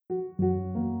Hello,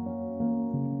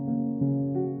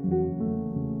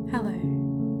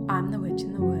 I'm the Witch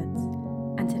in the Woods,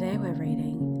 and today we're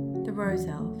reading The Rose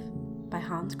Elf by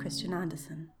Hans Christian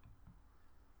Andersen.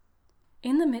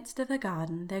 In the midst of the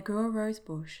garden there grew a rose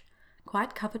bush,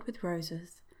 quite covered with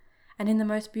roses, and in the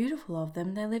most beautiful of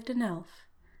them there lived an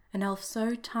elf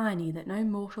so tiny that no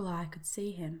mortal eye could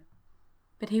see him.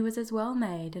 But he was as well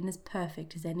made and as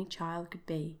perfect as any child could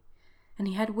be, and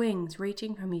he had wings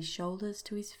reaching from his shoulders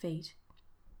to his feet.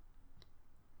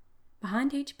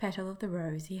 Behind each petal of the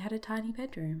rose he had a tiny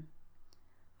bedroom.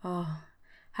 Oh,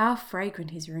 how fragrant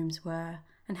his rooms were,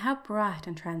 and how bright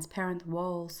and transparent the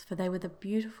walls, for they were the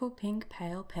beautiful pink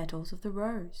pale petals of the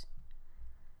rose.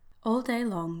 All day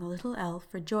long the little elf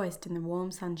rejoiced in the warm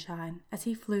sunshine as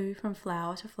he flew from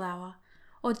flower to flower,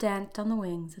 or danced on the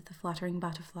wings of the fluttering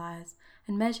butterflies,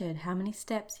 and measured how many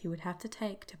steps he would have to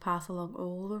take to pass along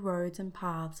all the roads and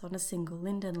paths on a single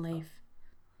linden leaf.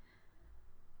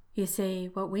 You see,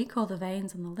 what we call the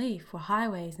veins on the leaf were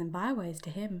highways and byways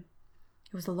to him.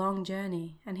 It was a long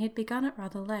journey, and he had begun it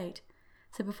rather late,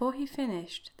 so before he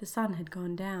finished, the sun had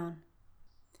gone down.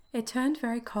 It turned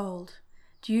very cold,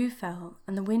 dew fell,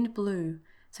 and the wind blew,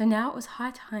 so now it was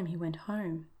high time he went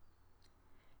home.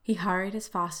 He hurried as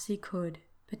fast as he could,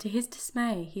 but to his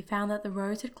dismay he found that the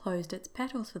rose had closed its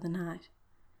petals for the night.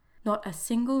 Not a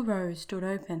single rose stood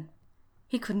open.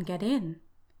 He couldn't get in.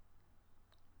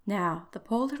 Now, the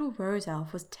poor little rose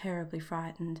elf was terribly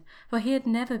frightened, for he had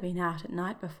never been out at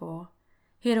night before.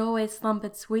 He had always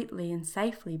slumbered sweetly and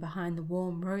safely behind the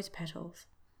warm rose petals.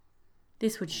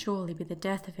 This would surely be the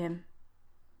death of him.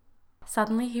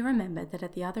 Suddenly he remembered that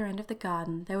at the other end of the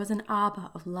garden there was an arbour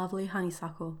of lovely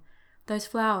honeysuckle, those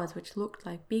flowers which looked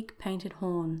like big painted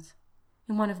horns.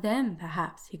 In one of them,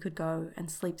 perhaps, he could go and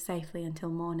sleep safely until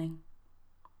morning.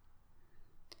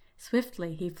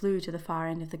 Swiftly he flew to the far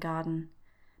end of the garden.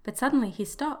 But suddenly he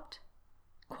stopped.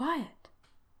 Quiet.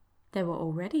 There were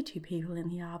already 2 people in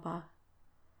the arbour.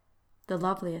 The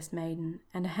loveliest maiden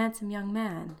and a handsome young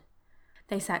man.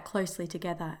 They sat closely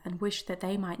together and wished that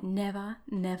they might never,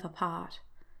 never part.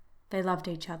 They loved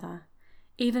each other,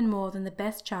 even more than the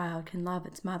best child can love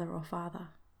its mother or father.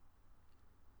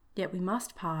 Yet we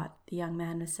must part, the young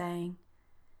man was saying.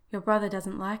 Your brother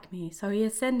doesn't like me, so he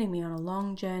is sending me on a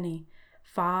long journey,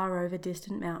 far over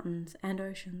distant mountains and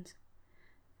oceans.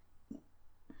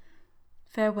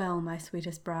 Farewell, my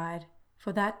sweetest bride,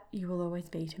 for that you will always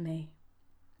be to me.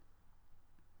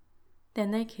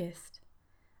 Then they kissed,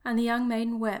 and the young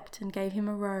maiden wept and gave him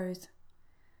a rose.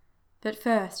 But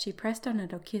first she pressed on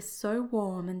it a kiss so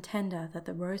warm and tender that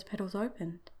the rose petals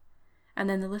opened, and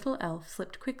then the little elf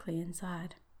slipped quickly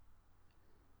inside.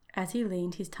 As he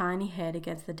leaned his tiny head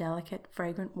against the delicate,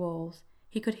 fragrant walls,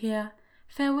 he could hear,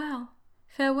 "Farewell,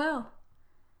 farewell,"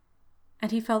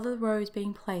 and he felt the rose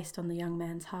being placed on the young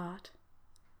man's heart.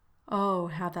 Oh,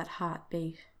 how that heart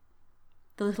beat!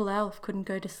 The little elf couldn't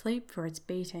go to sleep for its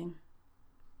beating.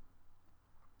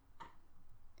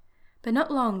 But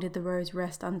not long did the rose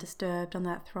rest undisturbed on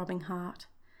that throbbing heart.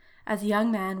 As the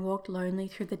young man walked lonely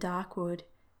through the dark wood,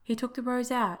 he took the rose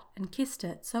out and kissed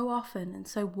it so often and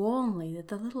so warmly that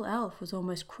the little elf was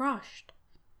almost crushed.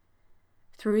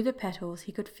 Through the petals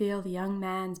he could feel the young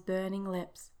man's burning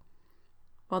lips,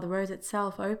 while the rose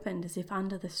itself opened as if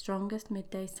under the strongest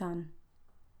midday sun.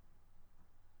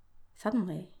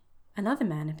 Suddenly, another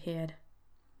man appeared.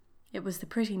 It was the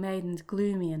pretty maiden's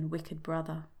gloomy and wicked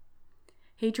brother.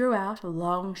 He drew out a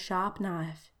long, sharp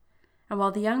knife, and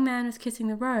while the young man was kissing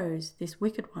the rose, this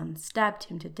wicked one stabbed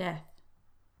him to death.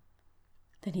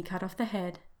 Then he cut off the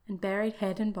head and buried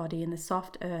head and body in the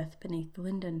soft earth beneath the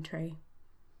linden tree.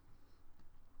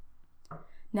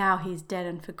 Now he is dead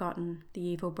and forgotten, the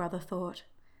evil brother thought.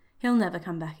 He'll never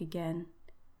come back again.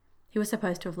 He was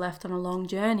supposed to have left on a long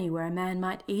journey where a man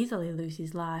might easily lose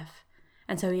his life,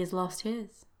 and so he has lost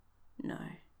his. No,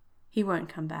 he won't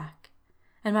come back,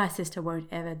 and my sister won't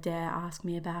ever dare ask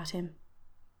me about him.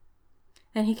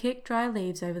 Then he kicked dry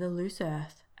leaves over the loose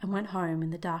earth and went home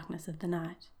in the darkness of the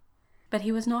night. But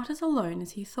he was not as alone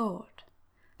as he thought.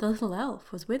 The little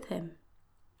elf was with him.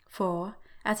 For,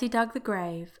 as he dug the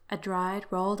grave, a dried,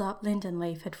 rolled-up linden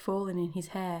leaf had fallen in his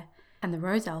hair, and the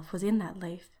rose elf was in that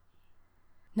leaf.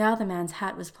 Now the man's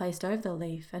hat was placed over the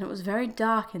leaf, and it was very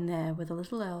dark in there where the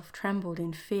little elf trembled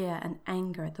in fear and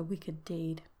anger at the wicked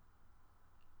deed.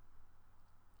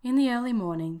 In the early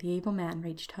morning the evil man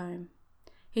reached home.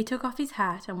 He took off his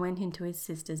hat and went into his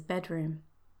sister's bedroom.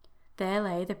 There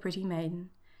lay the pretty maiden,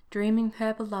 dreaming of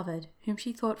her beloved, whom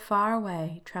she thought far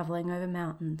away, travelling over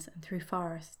mountains and through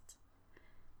forests.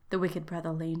 The wicked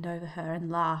brother leaned over her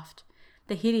and laughed,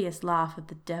 the hideous laugh of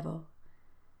the devil,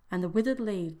 and the withered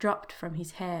leaf dropped from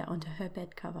his hair onto her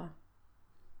bed cover.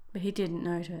 But he didn't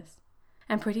notice,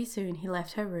 and pretty soon he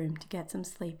left her room to get some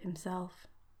sleep himself.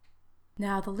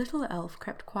 Now the little elf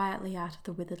crept quietly out of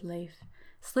the withered leaf,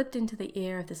 slipped into the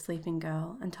ear of the sleeping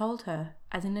girl, and told her,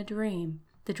 as in a dream,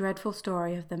 the dreadful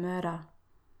story of the murder.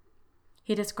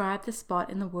 He described the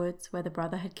spot in the woods where the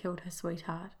brother had killed her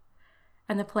sweetheart,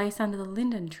 and the place under the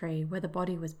linden tree where the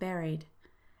body was buried,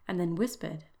 and then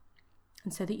whispered,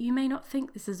 "And so that you may not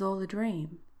think this is all a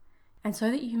dream,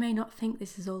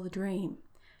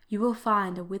 you will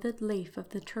find a withered leaf of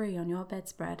the tree on your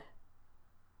bedspread."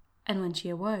 And when she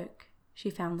awoke, she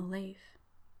found the leaf.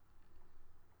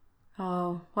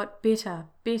 Oh, what bitter,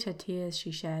 bitter tears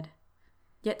she shed!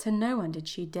 Yet to no one did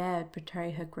she dare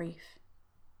betray her grief.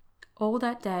 All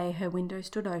that day her window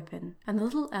stood open, and the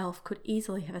little elf could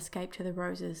easily have escaped to the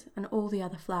roses and all the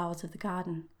other flowers of the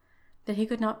garden, but he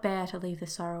could not bear to leave the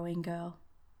sorrowing girl.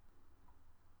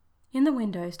 In the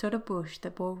window stood a bush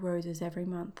that bore roses every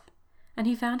month, and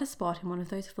he found a spot in one of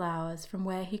those flowers from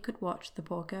where he could watch the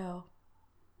poor girl.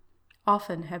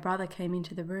 Often her brother came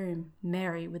into the room,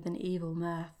 merry with an evil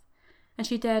mirth, and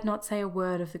she dared not say a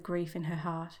word of the grief in her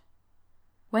heart.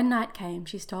 When night came,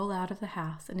 she stole out of the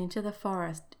house and into the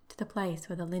forest to the place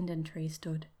where the linden tree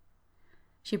stood.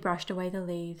 She brushed away the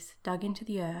leaves, dug into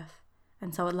the earth,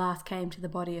 and so at last came to the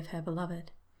body of her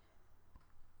beloved.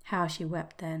 How she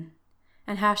wept then,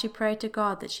 and how she prayed to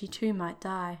God that she too might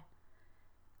die.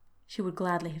 She would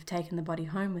gladly have taken the body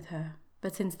home with her,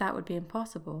 but since that would be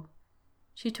impossible,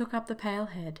 she took up the pale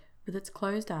head with its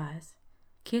closed eyes,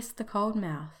 kissed the cold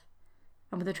mouth,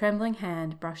 and with a trembling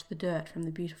hand brushed the dirt from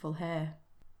the beautiful hair.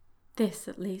 "This,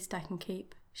 at least, I can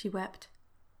keep," she wept.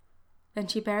 Then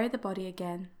she buried the body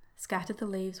again, scattered the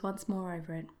leaves once more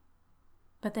over it.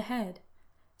 But the head,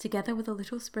 together with a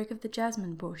little sprig of the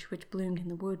jasmine bush which bloomed in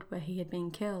the wood where he had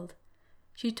been killed,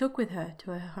 she took with her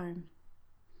to her home.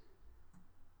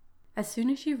 As soon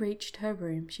as she reached her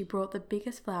room, she brought the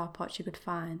biggest flower pot she could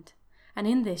find, and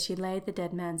in this she laid the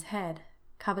dead man's head,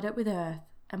 covered it with earth,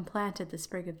 and planted the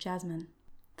sprig of jasmine.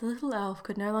 The little elf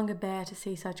could no longer bear to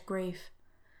see such grief.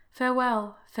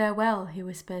 "Farewell, farewell," he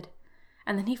whispered,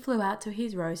 and then he flew out to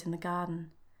his rose in the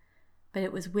garden. But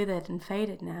it was withered and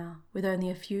faded now, with only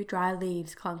a few dry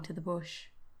leaves clung to the bush.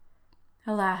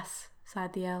 "Alas,"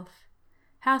 sighed the elf,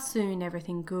 "how soon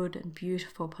everything good and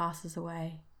beautiful passes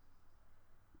away."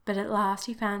 But at last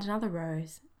he found another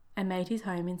rose, and made his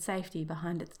home in safety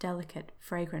behind its delicate,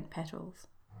 fragrant petals.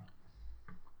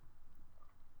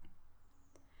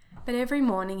 But every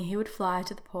morning he would fly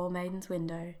to the poor maiden's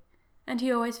window, and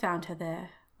he always found her there,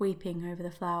 weeping over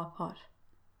the flower pot.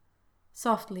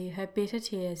 Softly her bitter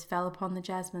tears fell upon the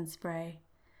jasmine spray,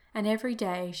 and every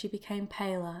day she became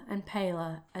paler and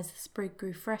paler as the sprig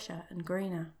grew fresher and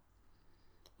greener.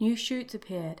 New shoots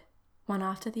appeared, one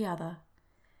after the other,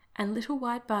 and little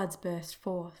white buds burst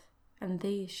forth, and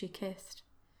these she kissed.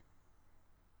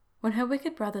 When her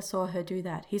wicked brother saw her do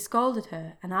that, he scolded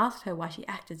her and asked her why she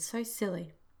acted so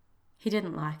silly. He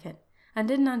didn't like it, and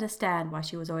didn't understand why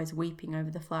she was always weeping over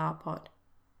the flower pot.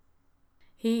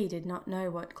 He did not know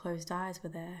what closed eyes were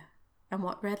there, and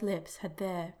what red lips had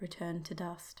there returned to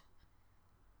dust.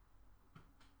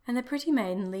 And the pretty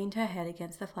maiden leaned her head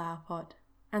against the flower pot,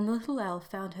 and the little elf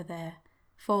found her there,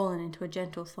 fallen into a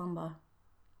gentle slumber.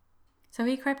 So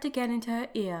he crept again into her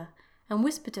ear, and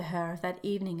whispered to her of that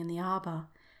evening in the arbour,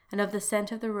 and of the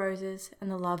scent of the roses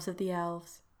and the loves of the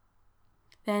elves.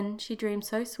 Then she dreamed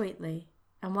so sweetly,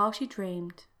 and while she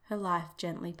dreamed, her life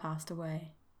gently passed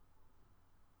away.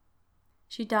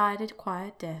 She died a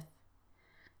quiet death,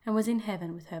 and was in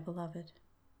heaven with her beloved.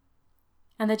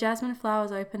 And the jasmine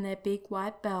flowers opened their big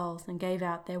white bells and gave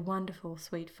out their wonderful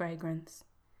sweet fragrance.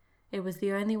 It was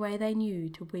the only way they knew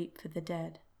to weep for the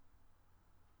dead.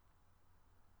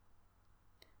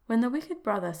 When the wicked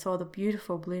brother saw the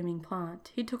beautiful blooming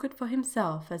plant, he took it for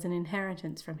himself as an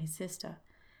inheritance from his sister,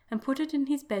 and put it in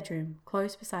his bedroom,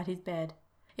 close beside his bed.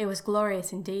 It was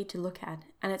glorious indeed to look at,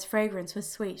 and its fragrance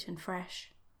was sweet and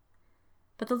fresh.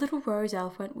 But the little rose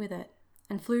elf went with it,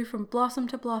 and flew from blossom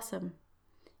to blossom.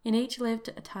 In each lived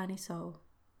a tiny soul.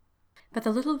 But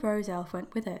the little rose elf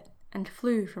went with it, and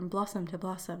flew from blossom to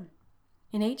blossom.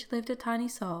 In each lived a tiny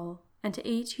soul, and to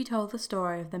each he told the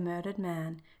story of the murdered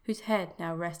man whose head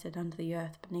now rested under the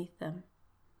earth beneath them.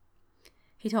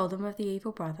 He told them of the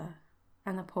evil brother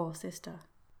and the poor sister.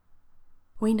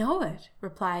 "We know it,"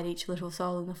 replied each little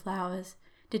soul in the flowers.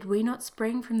 "Did we not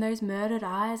spring from those murdered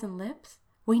eyes and lips?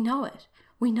 We know it,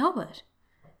 we know it."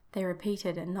 They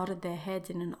repeated and nodded their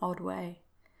heads in an odd way.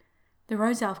 The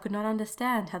rose elf could not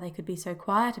understand how they could be so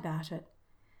quiet about it,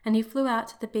 and he flew out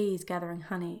to the bees gathering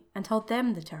honey and told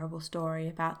them the terrible story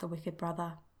about the wicked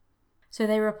brother. So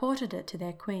they reported it to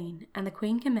their queen, and the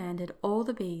queen commanded all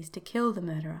the bees to kill the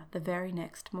murderer the very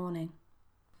next morning.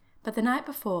 But the night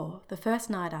before, the first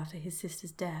night after his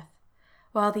sister's death,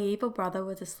 while the evil brother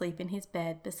was asleep in his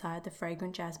bed beside the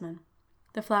fragrant jasmine,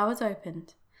 the flowers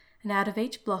opened, and out of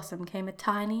each blossom came a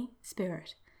tiny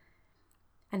spirit.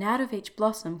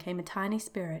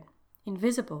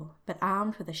 Invisible, but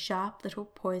armed with a sharp little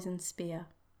poisoned spear.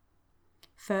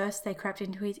 First they crept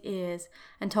into his ears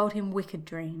and told him wicked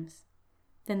dreams.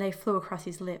 Then they flew across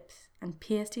his lips and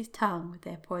pierced his tongue with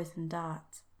their poisoned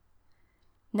darts.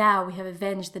 "Now we have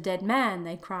avenged the dead man,"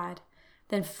 they cried,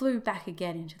 then flew back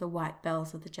again into the white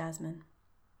bells of the jasmine.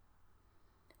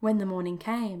 When the morning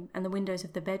came and the windows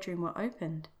of the bedroom were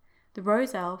opened, the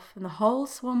rose elf and the whole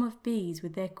swarm of bees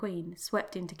with their queen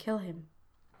swept in to kill him.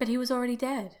 But he was already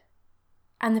dead,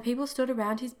 and the people stood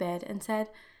around his bed and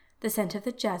said, "The scent of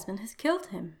the jasmine has killed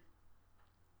him."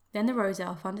 Then the rose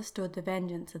elf understood the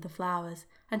vengeance of the flowers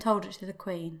and told it to the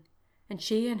queen, and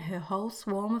she and her whole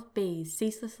swarm of bees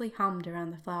ceaselessly hummed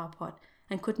around the flower pot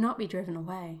and could not be driven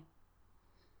away.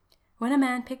 When a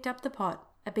man picked up the pot,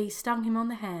 a bee stung him on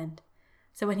the hand,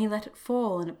 so when he let it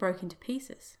fall and it broke into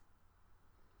pieces.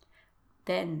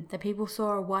 Then the people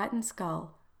saw a whitened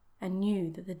skull and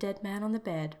knew that the dead man on the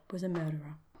bed was a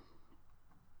murderer.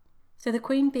 So the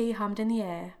queen bee hummed in the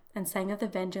air and sang of the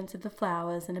vengeance of the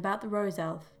flowers and about the rose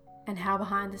elf, and how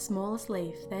behind the smallest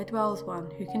leaf there dwells one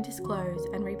who can disclose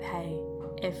and repay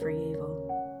every evil.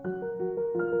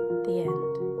 The end.